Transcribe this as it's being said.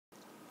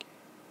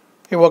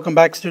Hey, welcome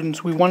back,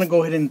 students. We want to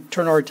go ahead and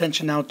turn our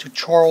attention now to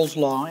Charle's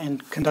law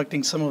and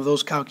conducting some of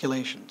those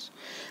calculations.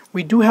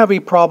 We do have a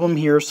problem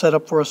here set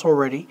up for us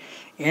already,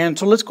 and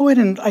so let's go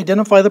ahead and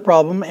identify the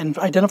problem and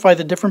identify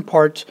the different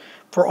parts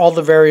for all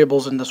the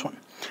variables in this one.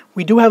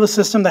 We do have a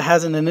system that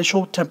has an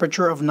initial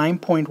temperature of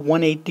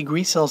 9.18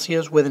 degrees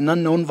Celsius with an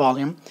unknown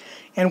volume,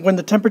 and when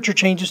the temperature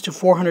changes to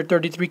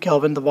 433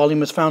 Kelvin, the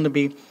volume is found to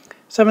be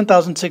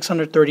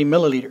 7,630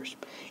 milliliters.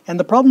 And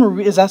the problem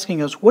is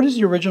asking us, what is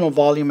the original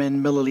volume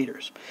in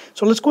milliliters?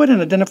 So let's go ahead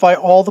and identify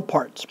all the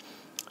parts.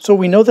 So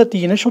we know that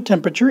the initial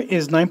temperature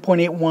is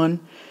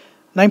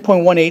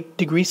 9.18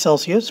 degrees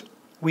Celsius.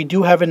 We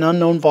do have an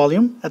unknown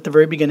volume at the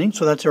very beginning,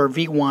 so that's our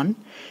V1.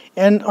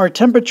 And our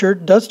temperature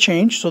does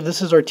change, so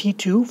this is our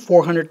T2,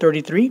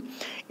 433.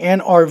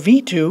 And our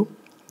V2,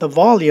 the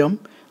volume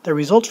that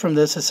results from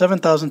this, is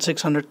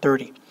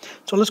 7,630.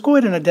 So let's go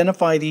ahead and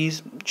identify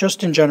these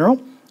just in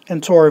general.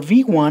 And so our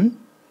V1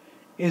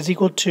 is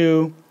equal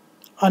to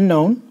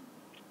unknown.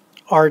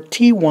 Our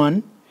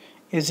T1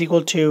 is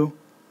equal to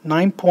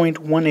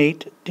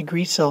 9.18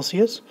 degrees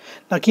Celsius.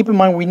 Now keep in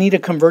mind we need to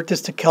convert this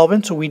to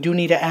Kelvin, so we do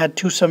need to add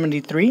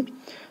 273.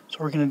 So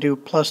we're going to do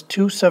plus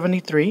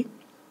 273,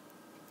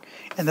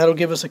 and that'll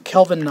give us a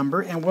Kelvin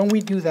number. And when we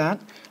do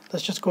that,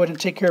 let's just go ahead and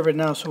take care of it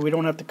now so we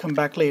don't have to come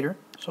back later.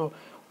 So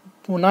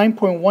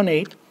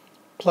 9.18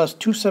 plus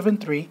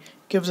 273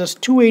 gives us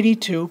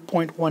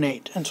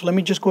 282.18. And so let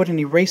me just go ahead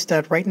and erase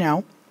that right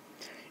now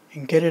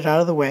and get it out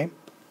of the way.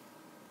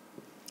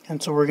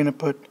 And so we're going to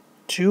put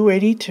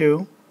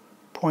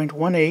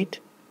 282.18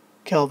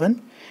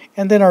 Kelvin.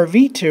 And then our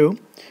V2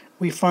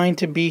 we find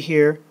to be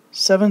here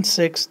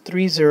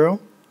 7630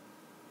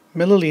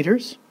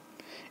 milliliters.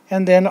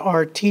 And then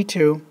our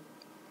T2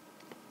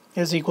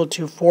 is equal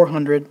to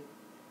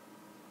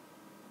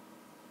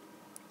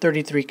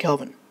 433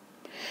 Kelvin.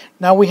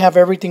 Now we have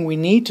everything we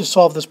need to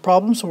solve this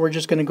problem, so we're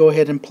just going to go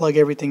ahead and plug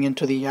everything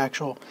into the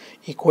actual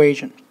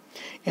equation.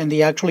 And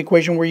the actual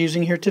equation we're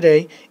using here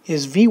today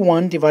is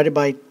V1 divided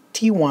by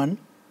T1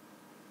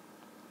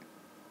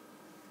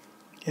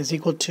 is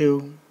equal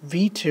to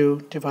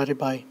V2 divided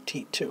by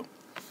T2.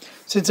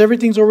 Since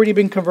everything's already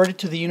been converted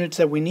to the units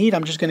that we need,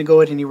 I'm just going to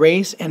go ahead and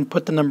erase and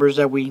put the numbers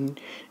that we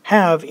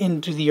have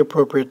into the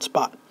appropriate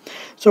spot.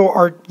 So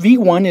our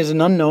V1 is an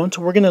unknown,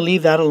 so we're going to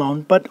leave that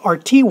alone. But our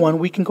T1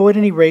 we can go ahead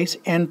and erase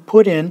and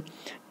put in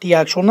the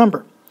actual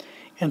number.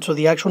 And so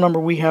the actual number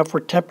we have for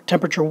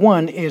temperature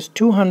 1 is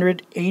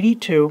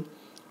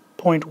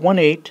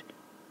 282.18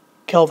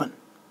 Kelvin.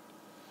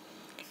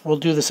 We'll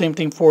do the same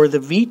thing for the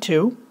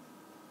V2.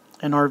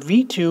 And our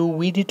V2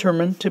 we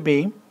determined to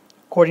be,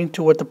 according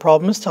to what the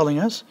problem is telling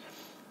us,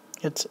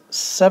 it's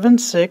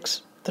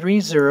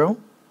 7630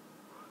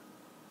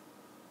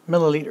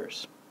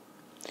 milliliters.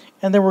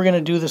 And then we're going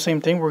to do the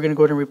same thing. We're going to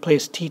go ahead and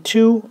replace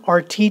T2.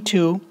 Our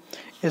T2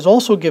 is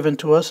also given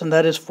to us, and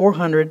that is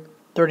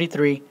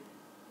 433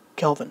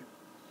 Kelvin.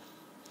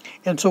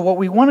 And so what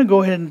we want to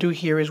go ahead and do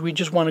here is we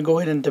just want to go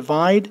ahead and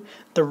divide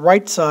the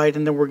right side,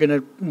 and then we're going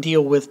to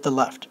deal with the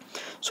left.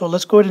 So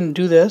let's go ahead and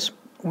do this.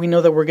 We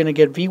know that we're going to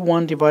get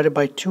V1 divided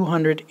by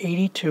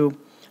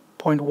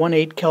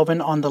 282.18 Kelvin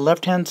on the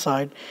left-hand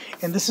side,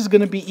 and this is going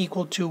to be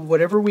equal to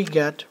whatever we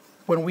get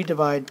when we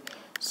divide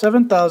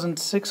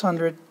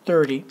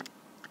 7,630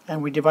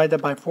 and we divide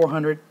that by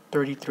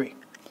 433.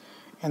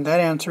 And that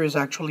answer is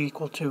actually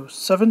equal to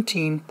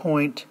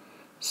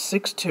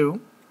 17.62,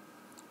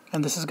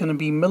 and this is going to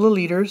be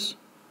milliliters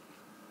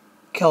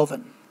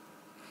Kelvin.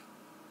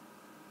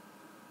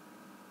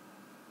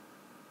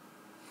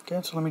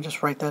 Okay, so let me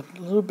just write that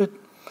a little bit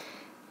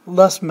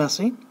less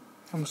messy.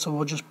 And so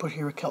we'll just put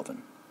here a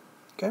Kelvin.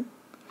 Okay?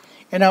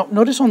 And now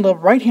notice on the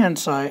right hand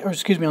side, or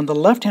excuse me, on the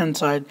left hand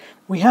side,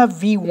 we have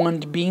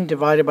V1 being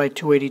divided by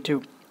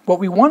 282. What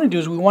we want to do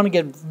is we want to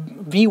get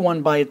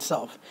V1 by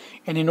itself.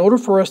 And in order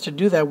for us to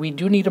do that, we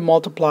do need to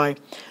multiply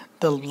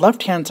the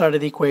left hand side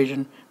of the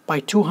equation by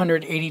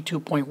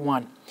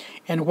 282.1.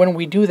 And when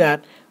we do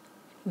that,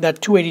 that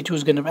 282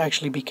 is going to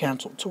actually be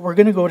canceled. So we're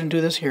going to go ahead and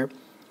do this here.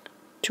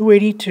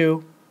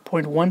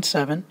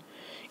 282.17,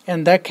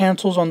 and that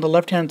cancels on the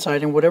left hand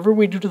side, and whatever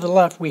we do to the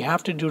left we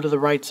have to do to the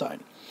right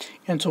side.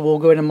 And so we'll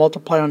go ahead and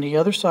multiply on the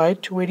other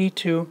side,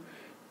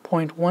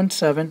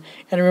 282.17,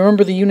 and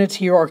remember the units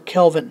here are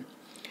Kelvin.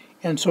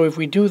 And so if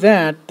we do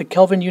that, the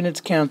Kelvin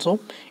units cancel,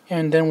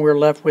 and then we're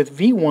left with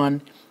V1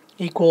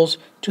 equals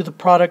to the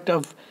product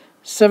of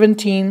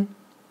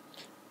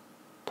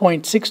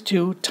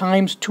 17.62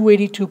 times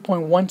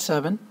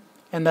 282.17,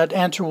 and that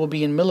answer will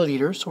be in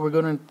milliliters, so we're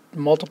going to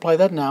multiply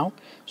that now.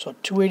 So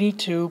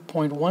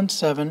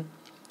 282.17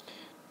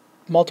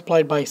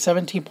 multiplied by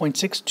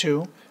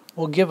 17.62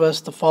 will give us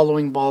the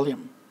following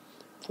volume,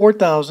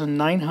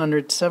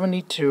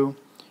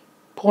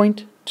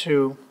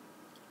 4,972.2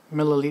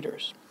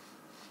 milliliters.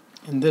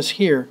 And this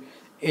here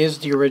is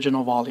the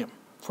original volume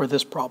for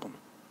this problem.